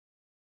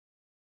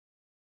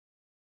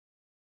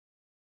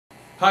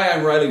Hi,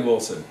 I'm Riley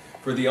Wilson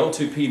for the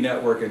L2P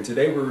Network, and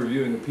today we're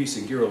reviewing a piece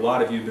of gear a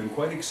lot of you have been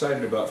quite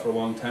excited about for a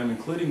long time,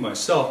 including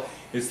myself.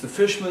 It's the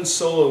Fishman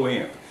Solo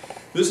Amp.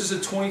 This is a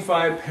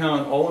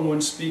 25-pound all-in-one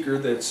speaker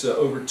that's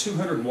over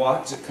 200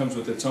 watts. It comes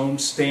with its own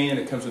stand,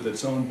 it comes with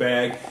its own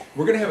bag.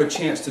 We're going to have a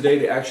chance today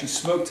to actually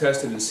smoke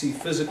test it and see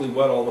physically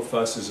what all the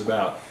fuss is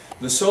about.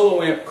 The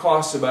Solo Amp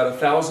costs about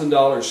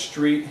 $1,000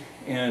 street,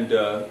 and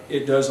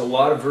it does a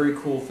lot of very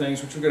cool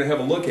things, which we're going to have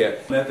a look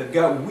at. They've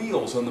got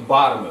wheels on the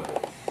bottom of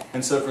it.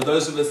 And so for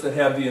those of us that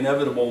have the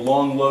inevitable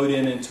long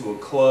load-in into a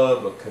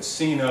club, a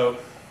casino,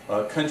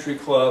 a country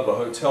club, a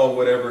hotel,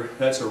 whatever,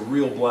 that's a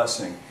real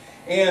blessing.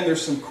 And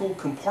there's some cool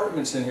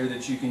compartments in here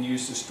that you can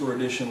use to store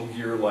additional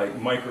gear like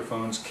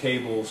microphones,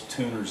 cables,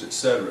 tuners,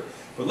 etc.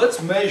 But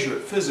let's measure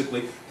it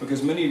physically,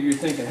 because many of you are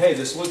thinking, hey,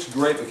 this looks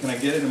great, but can I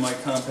get it in my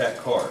compact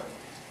car?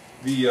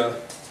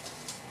 The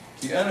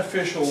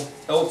unofficial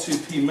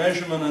L2P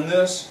measurement on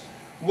this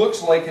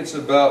looks like it's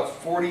about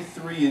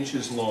 43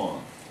 inches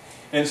long.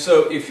 And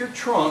so if your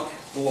trunk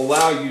will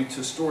allow you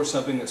to store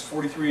something that's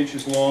 43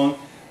 inches long,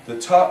 the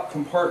top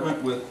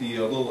compartment with the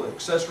little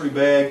accessory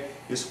bag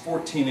is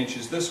 14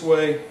 inches this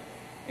way,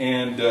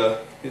 and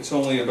it's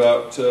only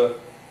about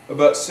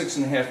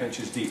 6.5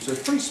 inches deep, so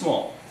it's pretty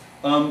small.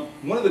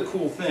 One of the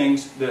cool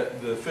things that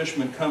the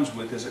Fishman comes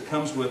with is it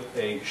comes with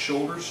a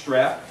shoulder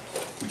strap,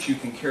 which you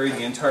can carry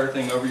the entire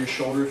thing over your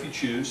shoulder if you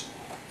choose.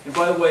 And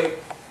by the way,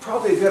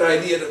 probably a good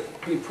idea to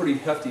be pretty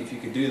hefty if you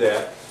could do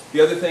that. The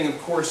other thing, of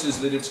course,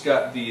 is that it's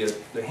got the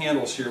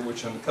handles here,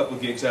 which on a couple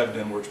of gigs I've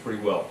done works pretty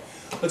well.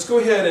 Let's go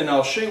ahead and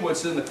I'll show you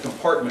what's in the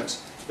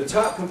compartments. The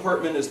top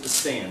compartment is the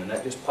stand, and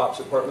that just pops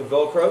apart with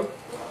Velcro.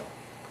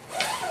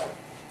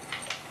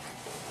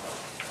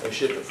 I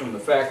shipped it from the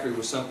factory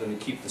with something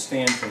to keep the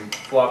stand from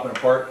flopping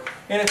apart.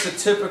 And it's a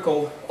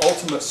typical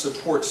ultimate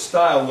support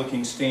style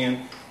looking stand,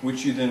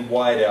 which you then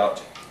wide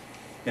out.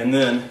 And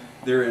then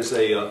there is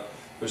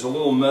there's a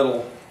little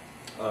metal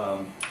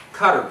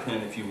cotter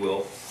pin, if you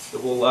will,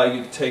 that will allow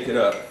you to take it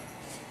up,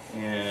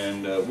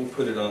 and we'll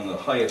put it on the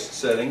highest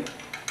setting.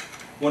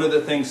 One of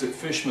the things that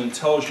Fishman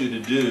tells you to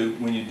do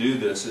when you do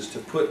this is to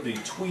put the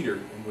tweeter,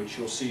 in which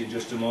you'll see in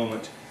just a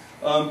moment,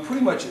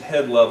 pretty much at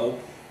head level.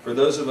 For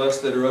those of us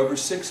that are over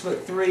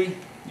 6'3",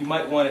 you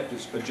might want it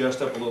to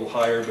adjust up a little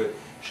higher, but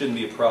shouldn't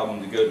be a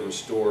problem to go to a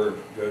store,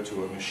 go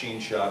to a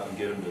machine shop and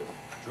get them to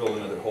drill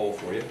another hole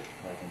for you.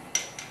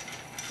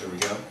 There we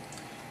go.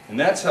 And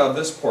that's how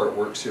this part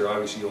works here.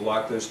 Obviously you'll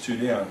lock those two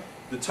down.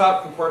 The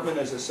top compartment,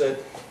 as I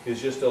said,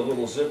 is just a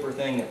little zipper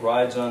thing that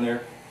rides on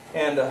there.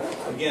 And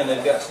again,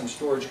 they've got some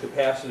storage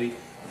capacity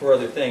for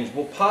other things.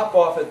 We'll pop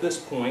off at this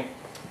point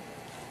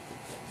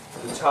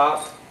the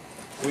top,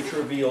 which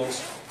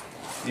reveals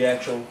the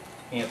actual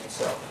amp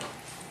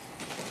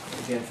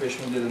itself. Again,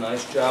 Fishman did a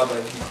nice job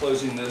of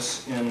enclosing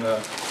this in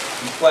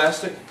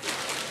plastic.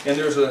 And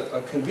there's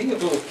a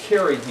convenient little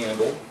carry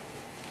handle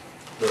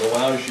that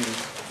allows you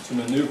to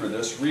maneuver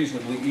this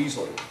reasonably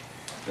easily.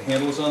 The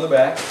handle is on the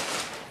back.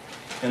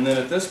 And then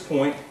at this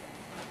point,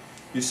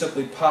 you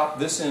simply pop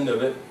this end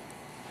of it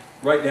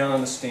right down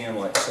on the stand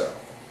like so.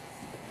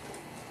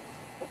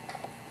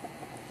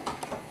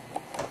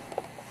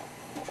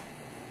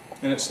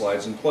 And it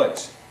slides in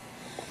place.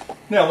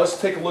 Now let's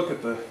take a look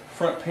at the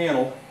front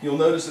panel. You'll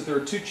notice that there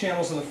are two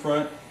channels in the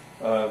front.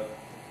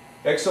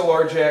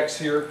 XLR jacks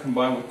here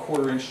combined with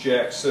 1/4 inch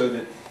jacks, so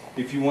that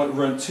if you want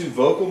to run two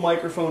vocal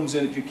microphones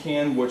in it, you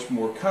can. What's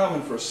more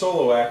common for a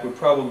solo act would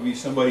probably be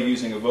somebody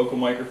using a vocal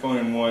microphone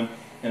in one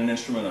and an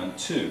instrument on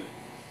two.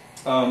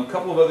 A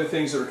couple of other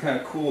things that are kind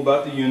of cool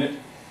about the unit.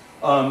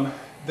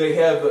 They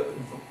have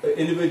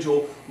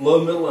individual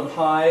low, middle, and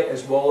high,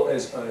 as well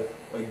as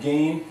a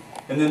gain.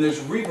 And then there's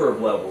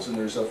reverb levels, and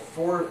there's a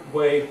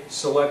 4-way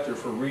selector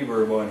for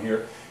reverb on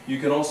here. You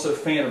can also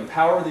phantom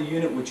power the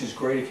unit, which is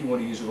great if you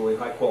want to use a really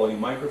high-quality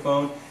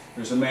microphone.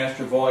 There's a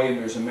master volume,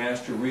 there's a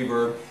master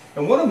reverb.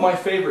 And one of my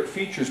favorite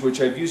features,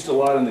 which I've used a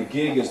lot on the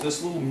gig, is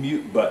this little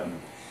mute button.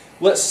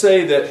 Let's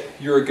say that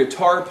you're a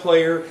guitar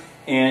player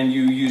and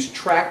you use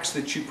tracks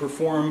that you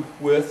perform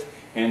with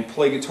and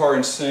play guitar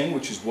and sing,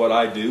 which is what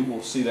I do.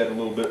 We'll see that a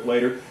little bit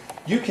later.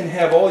 You can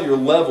have all your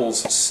levels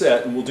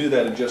set, and we'll do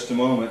that in just a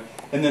moment,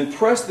 and then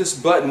press this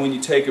button when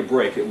you take a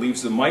break. It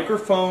leaves the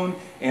microphone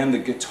and the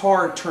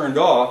guitar turned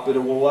off, but it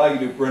will allow you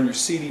to run your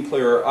CD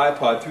player or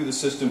iPod through the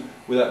system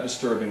without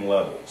disturbing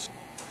levels.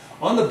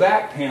 On the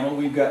back panel,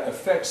 we've got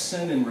effects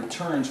send and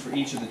returns for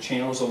each of the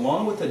channels,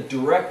 along with a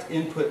direct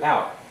input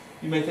out.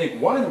 You may think,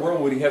 why in the world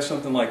would he have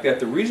something like that?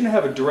 The reason to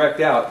have a direct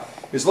out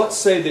is, let's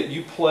say that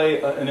you play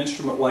an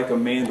instrument like a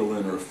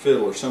mandolin or a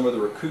fiddle or some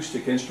other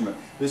acoustic instrument.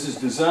 This is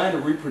designed to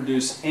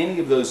reproduce any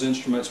of those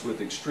instruments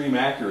with extreme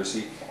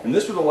accuracy, and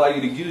this would allow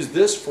you to use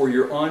this for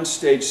your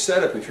on-stage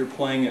setup. If you're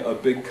playing a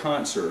big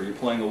concert or you're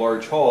playing a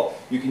large hall,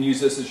 you can use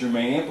this as your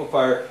main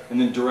amplifier and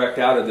then direct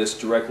out of this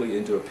directly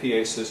into a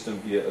PA system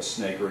via a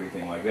snake or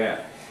anything like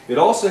that. It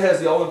also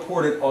has the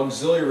all-important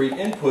auxiliary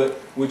input,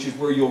 which is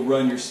where you'll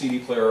run your CD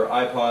player or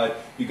iPod.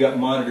 You've got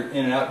monitored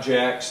in and out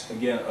jacks,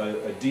 again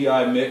a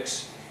DI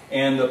mix,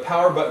 and the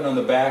power button on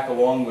the back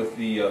along with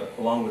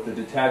the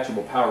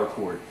detachable power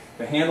cord.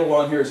 The handle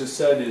on here, as I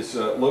said, is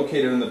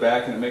located in the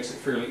back, and it makes it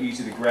fairly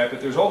easy to grab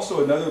it. There's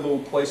also another little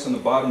place on the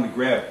bottom to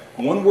grab.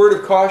 One word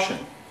of caution: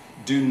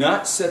 do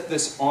not set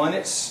this on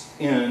its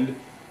end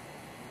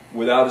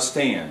without a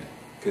stand,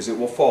 because it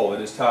will fall.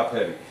 It is top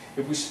heavy.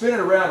 If we spin it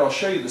around, I'll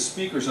show you the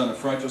speakers on the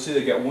front. You'll see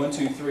they got 1,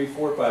 2, 3,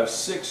 4, 5,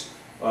 6,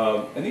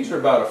 and these are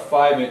about a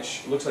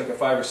 5-inch, looks like a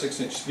 5 or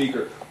 6-inch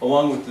speaker,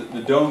 along with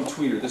the dome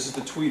tweeter. This is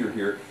the tweeter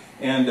here,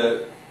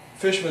 and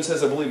Fishman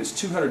says, I believe it's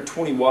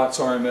 220 watts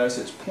RMS.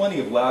 It's plenty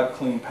of loud,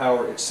 clean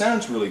power. It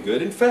sounds really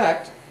good. In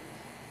fact,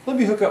 let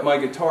me hook up my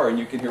guitar and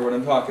you can hear what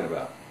I'm talking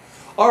about.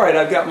 Alright,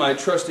 I've got my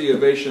trusty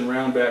Ovation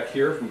round back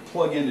here. If we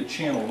plug into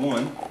channel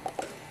 1,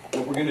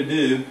 what we're going to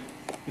do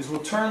is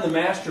we'll turn the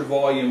master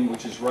volume,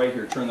 which is right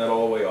here, turn that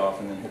all the way off,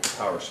 and then hit the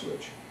power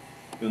switch.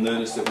 You'll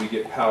notice that we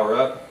get power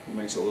up. It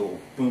makes a little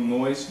boom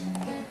noise.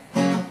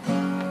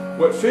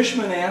 What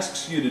Fishman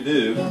asks you to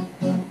do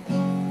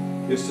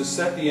is to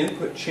set the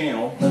input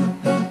channel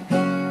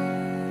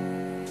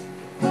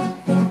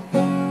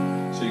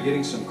so you're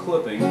getting some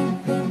clipping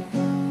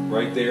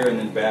right there, and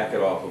then back it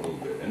off a little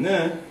bit. And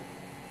then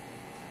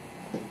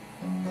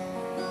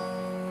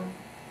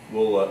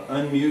we'll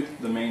unmute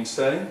the main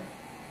setting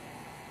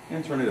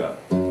and turn it up.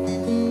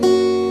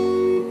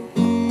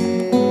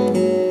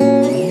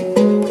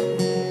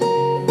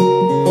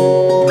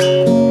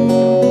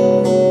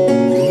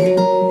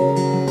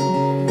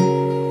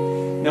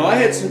 Now I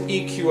had some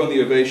EQ on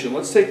the Ovation.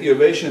 Let's take the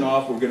Ovation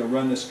off. We're going to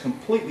run this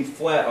completely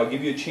flat. I'll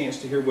give you a chance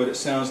to hear what it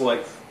sounds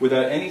like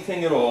without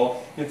anything at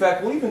all. In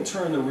fact, we'll even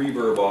turn the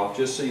reverb off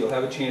just so you'll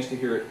have a chance to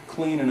hear it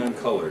clean and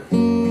uncolored.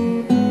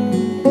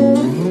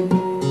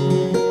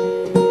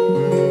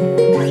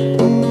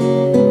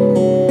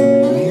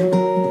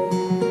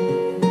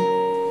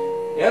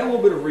 Add a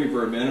little bit of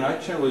reverb in, and I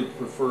generally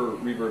prefer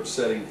reverb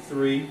setting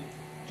 3,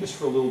 just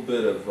for a little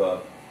bit of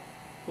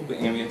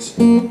ambience.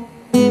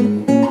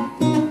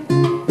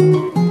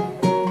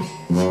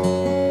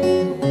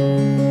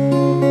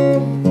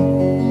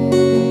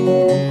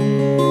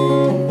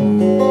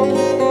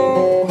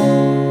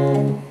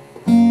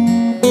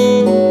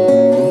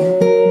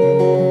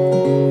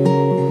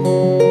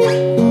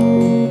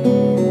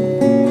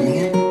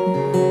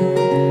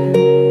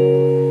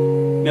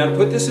 Now, to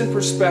put this in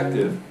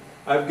perspective,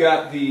 I've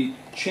got the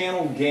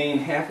channel gain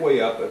halfway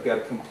up. I've got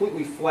a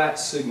completely flat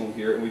signal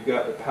here, and we've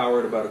got the power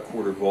at about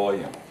 1/4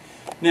 volume.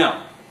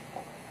 Now,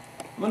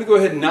 I'm going to go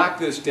ahead and knock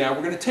this down.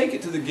 We're going to take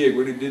it to the gig.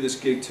 We're going to do this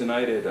gig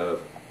tonight at a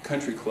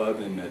country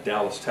club in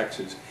Dallas,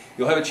 Texas.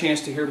 You'll have a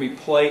chance to hear me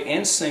play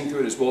and sing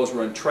through it, as well as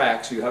run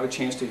tracks, so you'll have a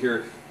chance to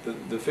hear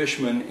the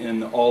Fishman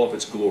in all of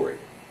its glory.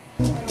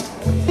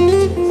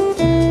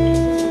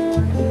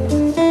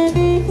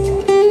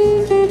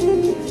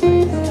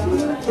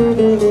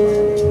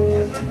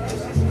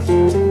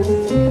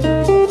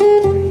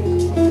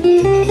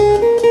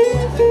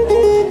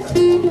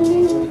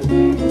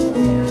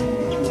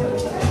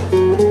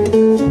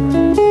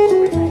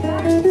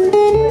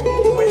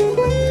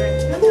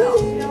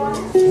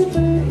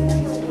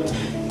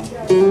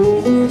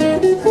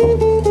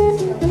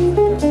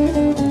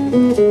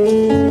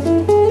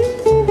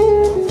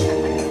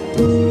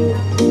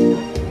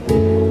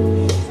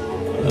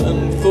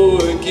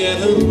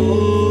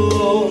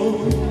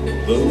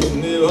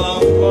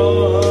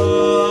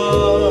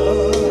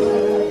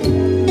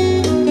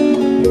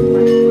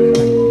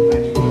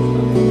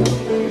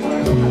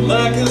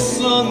 Like a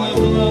song of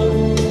love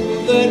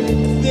that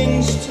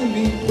clings to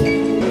me,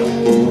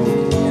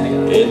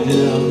 and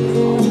now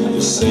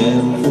to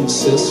San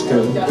Francisco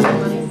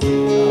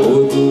for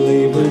the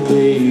Labor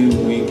Day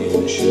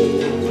weekend show.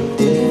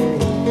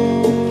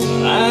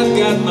 I've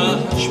got my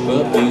hush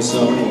puppies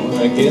on.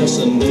 I guess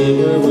I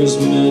never was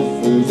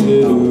meant for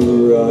fiddle,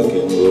 rock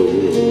and roll.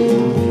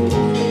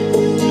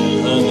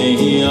 And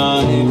honey, I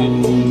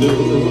didn't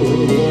know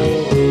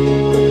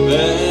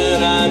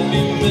that I'd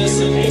be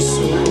missing you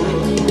soon.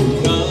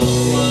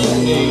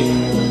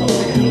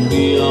 It'll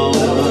be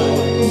alright.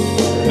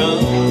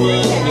 Come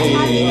with me,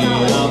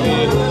 I'll be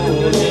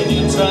holding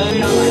you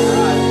tight.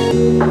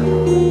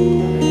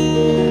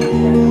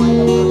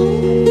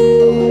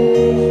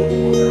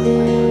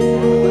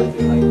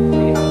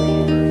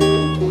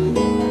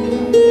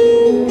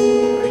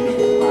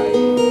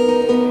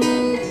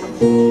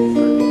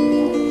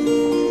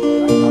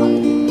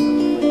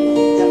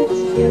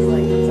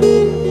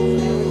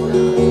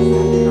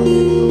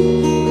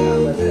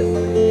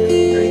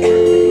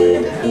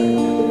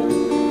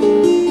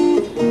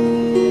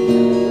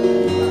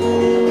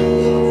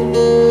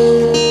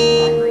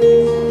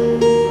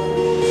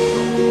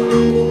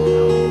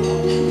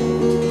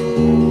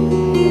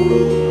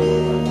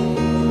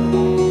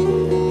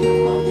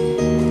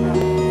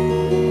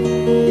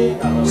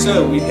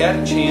 So we've had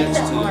a chance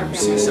to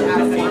see some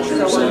of the features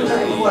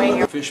of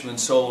the Fishman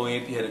Solo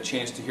Amp. You had a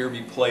chance to hear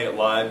me play it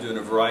live, doing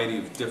a variety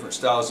of different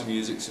styles of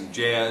music, some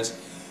jazz,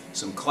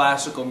 some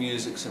classical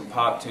music, some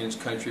pop tunes,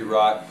 country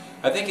rock.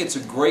 I think it's a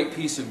great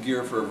piece of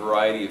gear for a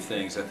variety of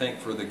things. I think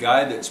for the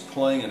guy that's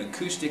playing an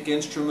acoustic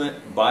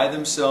instrument by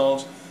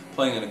themselves,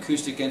 playing an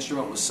acoustic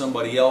instrument with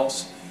somebody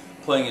else,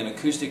 playing an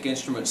acoustic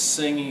instrument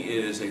singing,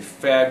 it is a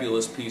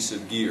fabulous piece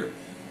of gear.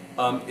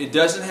 It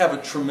doesn't have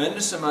a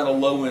tremendous amount of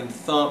low-end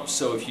thump,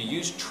 so if you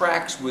use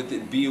tracks with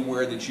it, be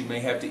aware that you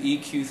may have to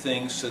EQ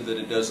things so that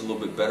it does a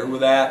little bit better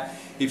with that.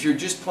 If you're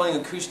just playing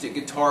acoustic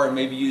guitar and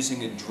maybe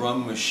using a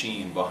drum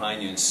machine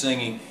behind you and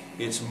singing,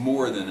 it's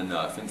more than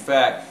enough. In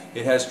fact,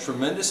 it has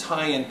tremendous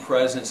high-end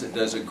presence. It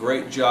does a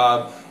great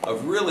job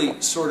of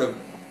really sort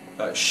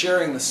of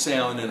sharing the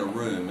sound in a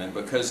room, and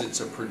because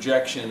it's a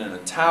projection and a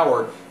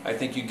tower, I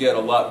think you get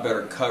a lot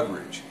better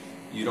coverage.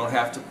 You don't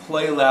have to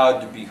play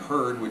loud to be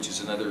heard, which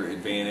is another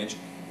advantage.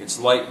 It's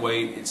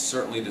lightweight. It's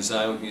certainly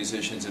designed with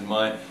musicians in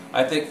mind.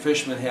 I think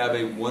Fishman have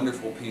a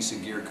wonderful piece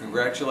of gear.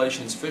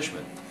 Congratulations,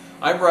 Fishman.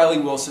 I'm Riley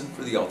Wilson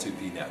for the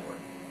L2P Network.